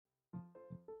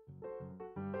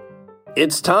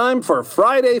It's time for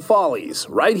Friday Follies,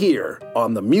 right here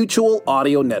on the Mutual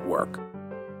Audio Network.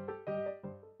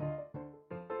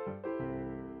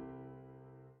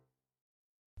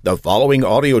 The following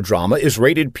audio drama is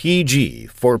rated PG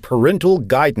for parental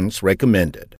guidance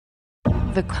recommended.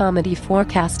 The Comedy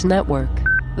Forecast Network.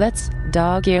 Let's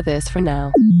dog-ear this for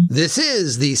now. This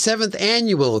is the 7th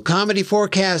annual Comedy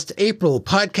Forecast April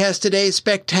Podcast Today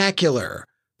Spectacular,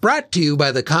 brought to you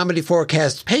by the Comedy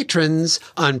Forecast patrons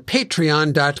on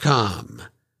patreon.com.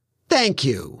 Thank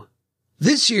you.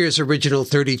 This year's original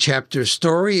 30-chapter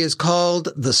story is called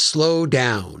The Slow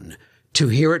Down. To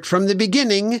hear it from the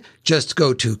beginning, just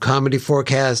go to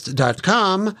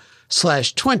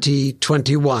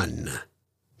comedyforecast.com/2021.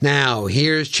 Now,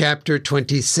 here's Chapter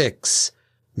 26,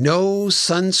 No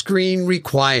Sunscreen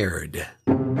Required.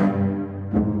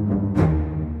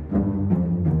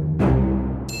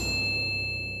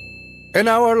 In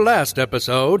our last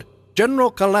episode,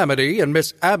 General Calamity and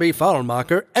Miss Abby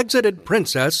Fallmacher exited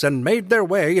Princess and made their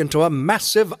way into a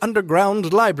massive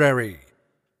underground library.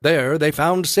 There they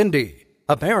found Cindy,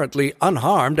 apparently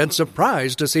unharmed and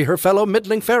surprised to see her fellow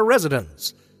middling fair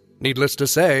residents. Needless to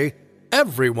say,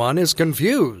 everyone is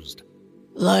confused.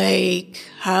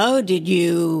 How did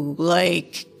you,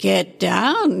 get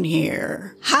down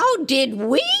here? How did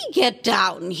we get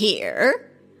down here?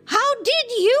 How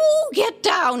did you get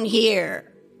down here?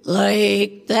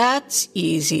 That's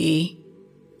easy.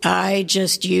 I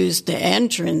just used the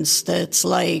entrance that's,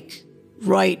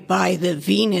 right by the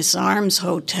Venus Arms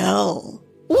Hotel.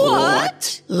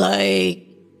 What?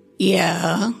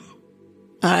 Yeah.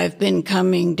 I've been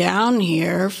coming down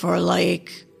here for,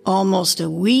 almost a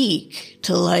week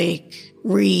to,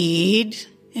 read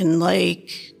and,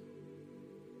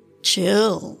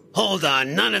 chill. Hold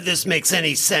on, none of this makes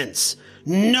any sense.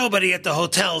 Nobody at the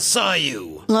hotel saw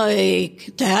you.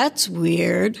 That's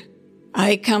weird.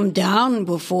 I come down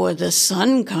before the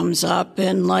sun comes up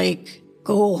and,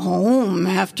 go home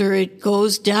after it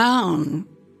goes down.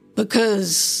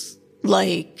 Because,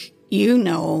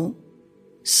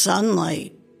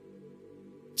 sunlight.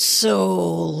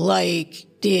 So,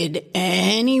 did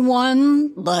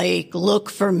anyone,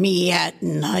 look for me at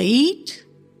night?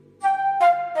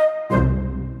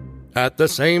 At the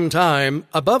same time,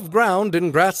 above ground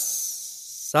in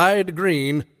Grass-Side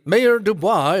Green, Mayor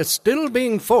Dubois is still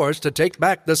being forced to take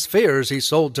back the spheres he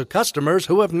sold to customers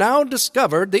who have now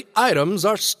discovered the items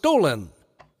are stolen.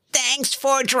 Thanks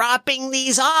for dropping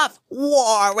these off,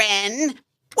 Warren.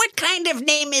 What kind of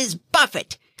name is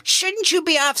Buffett? Shouldn't you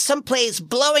be off someplace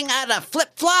blowing out a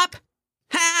flip-flop?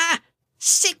 Ha!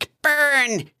 Sick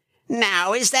burn.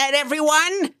 Now, is that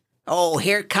everyone? Oh,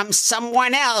 here comes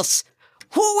someone else.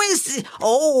 Who is...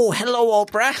 Oh, hello,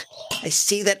 Oprah. I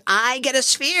see that I get a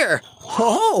sphere.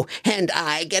 Oh, and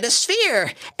I get a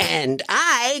sphere. And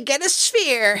I get a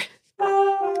sphere.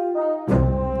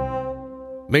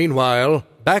 Meanwhile,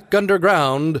 back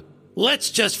underground...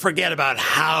 Let's just forget about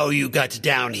how you got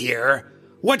down here.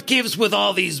 What gives with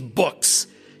all these books?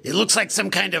 It looks like some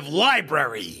kind of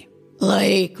library.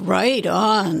 Right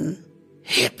on.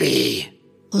 Hippie.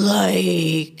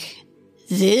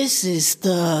 This is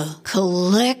the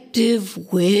collective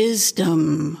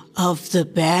wisdom of the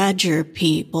Badger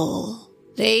people.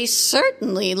 They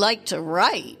certainly like to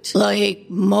write.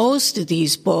 Most of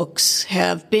these books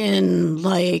have been,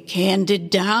 handed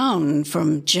down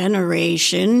from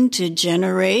generation to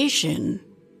generation.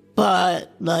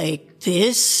 But,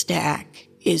 this stack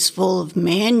is full of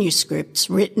manuscripts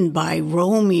written by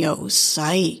Romeo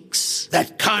Sykes.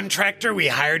 That contractor we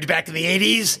hired back in the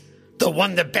 80s? The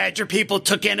one the Badger people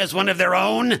took in as one of their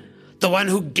own? The one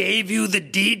who gave you the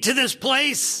deed to this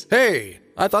place? Hey,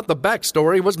 I thought the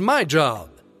backstory was my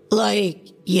job.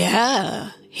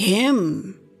 Yeah,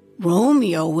 him.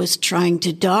 Romeo was trying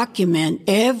to document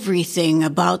everything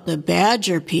about the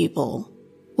Badger people.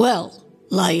 Well,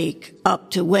 up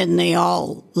to when they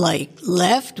all,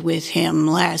 left with him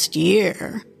last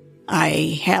year.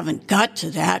 I haven't got to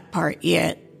that part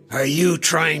yet. Are you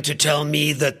trying to tell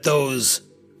me that those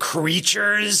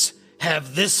creatures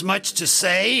have this much to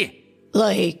say?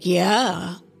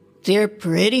 Yeah. They're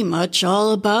pretty much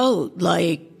all about,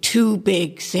 two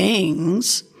big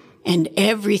things. And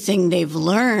everything they've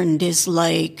learned is,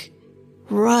 right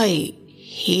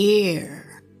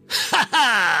here. Ha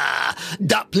ha!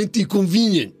 That plenty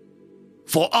convenient.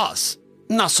 For us,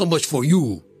 not so much for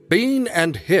you. Bean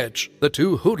and Hitch, the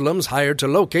two hoodlums hired to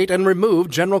locate and remove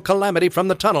General Calamity from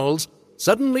the tunnels,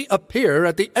 suddenly appear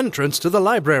at the entrance to the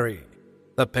library.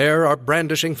 The pair are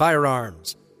brandishing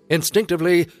firearms.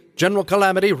 Instinctively, General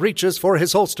Calamity reaches for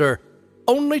his holster,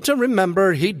 only to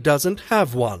remember he doesn't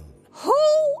have one. Who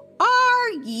are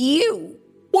you?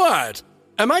 What?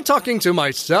 Am I talking to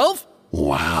myself?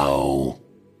 Wow.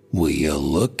 Will you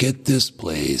look at this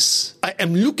place? I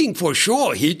am looking for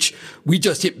sure, Hitch. We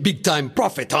just hit big time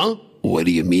profit, huh? What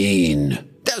do you mean?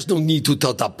 There's no need to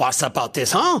tell the boss about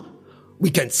this, huh?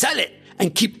 We can sell it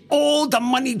and keep all the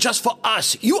money just for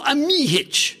us, you and me,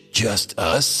 Hitch. Just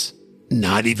us?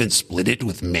 Not even split it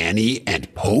with Manny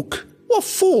and Poke? What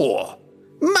for?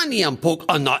 Manny and Poke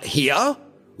are not here.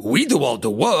 We do all the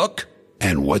work.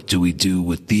 And what do we do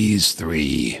with these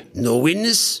three? No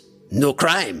witness, no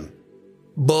crime.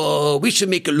 But we should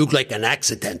make it look like an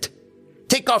accident.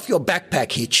 Take off your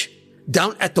backpack, Hitch.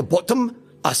 Down at the bottom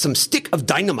are some stick of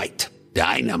dynamite.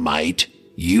 Dynamite?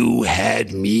 You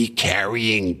had me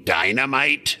carrying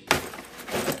dynamite?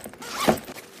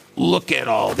 Look at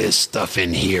all this stuff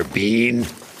in here, Bean.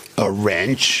 A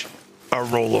wrench, a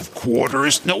roll of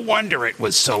quarters. No wonder it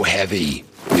was so heavy.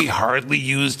 We hardly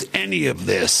used any of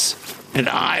this. And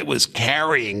I was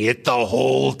carrying it the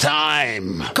whole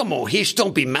time. Come on, Hitch,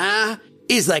 don't be mad.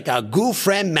 It's like our good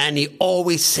friend Manny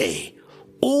always say.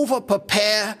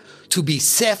 Over-prepare to be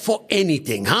set for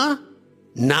anything, huh?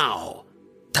 Now,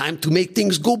 time to make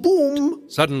things go boom.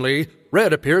 Suddenly,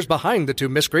 Red appears behind the two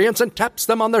miscreants and taps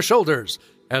them on their shoulders.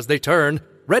 As they turn,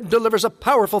 Red delivers a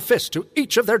powerful fist to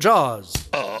each of their jaws.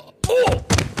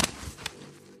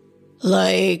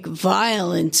 Like,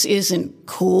 violence isn't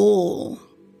cool.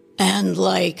 And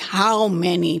like, how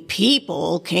many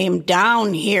people came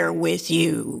down here with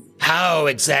you? How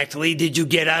exactly did you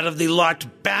get out of the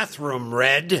locked bathroom,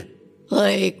 Red?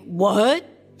 Like, what?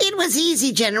 It was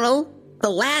easy, General. The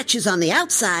latch is on the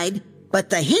outside, but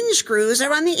the hinge screws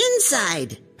are on the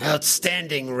inside.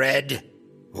 Outstanding, Red.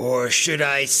 Or should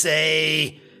I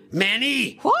say,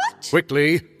 Manny? What?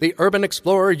 Quickly, the urban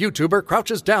explorer YouTuber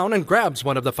crouches down and grabs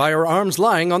one of the firearms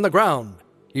lying on the ground.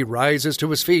 He rises to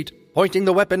his feet, pointing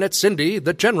the weapon at Cindy,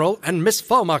 the General, and Miss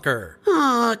Fallmacher.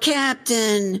 Oh,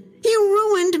 Captain, you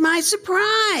ruined my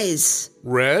surprise.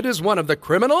 Red is one of the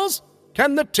criminals?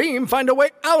 Can the team find a way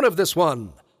out of this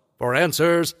one? For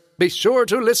answers, be sure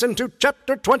to listen to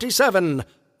Chapter 27,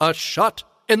 A Shot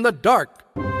in the Dark.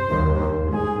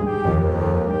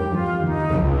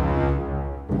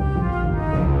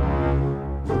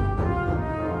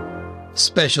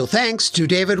 Special thanks to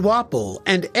David Wapple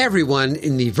and everyone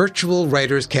in the Virtual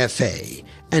Writers Cafe,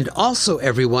 and also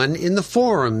everyone in the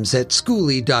forums at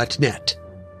Schooly.net.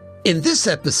 In this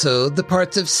episode, the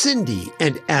parts of Cindy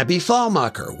and Abby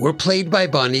Fallmacher were played by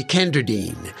Bonnie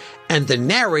Kenderdine, and the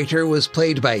narrator was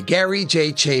played by Gary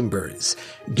J. Chambers,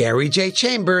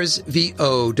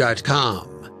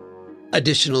 GaryJChambersVO.com.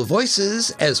 Additional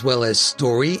voices, as well as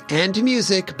story and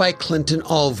music by Clinton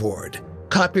Alvord.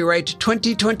 Copyright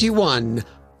 2021,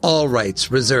 all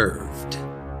rights reserved.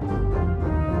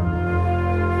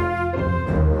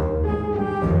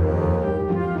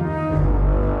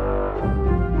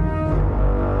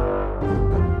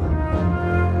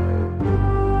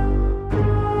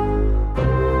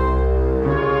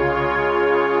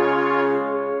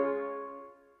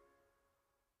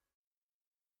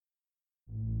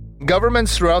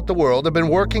 Governments throughout the world have been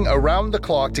working around the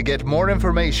clock to get more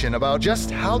information about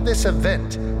just how this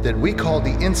event that we call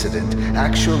the incident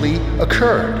actually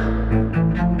occurred.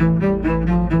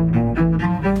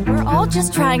 We're all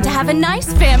just trying to have a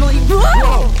nice family.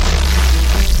 Whoa!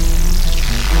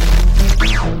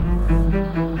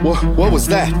 What was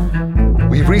that?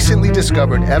 We recently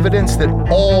discovered evidence that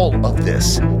all of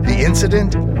this, the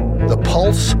incident, the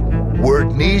pulse,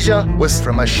 wordnesia, was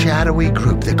from a shadowy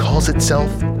group that calls itself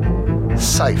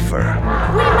Cypher.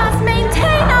 We must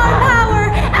maintain our power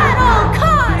at all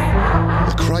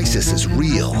costs! The crisis is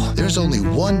real. There's only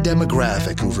one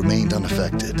demographic who've remained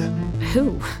unaffected.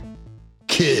 Who?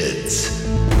 Kids.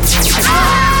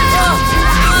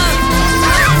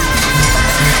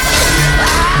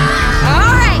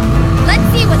 All right, let's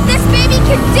see what this baby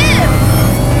can do!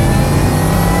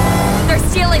 They're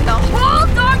stealing the whole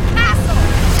darn castle!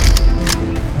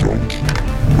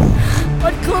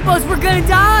 On Clubos, we're gonna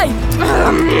die!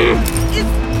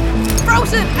 It's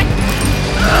frozen!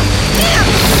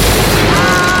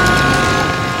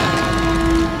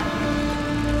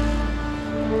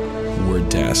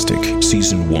 Wordtastic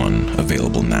Season 1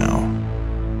 available now.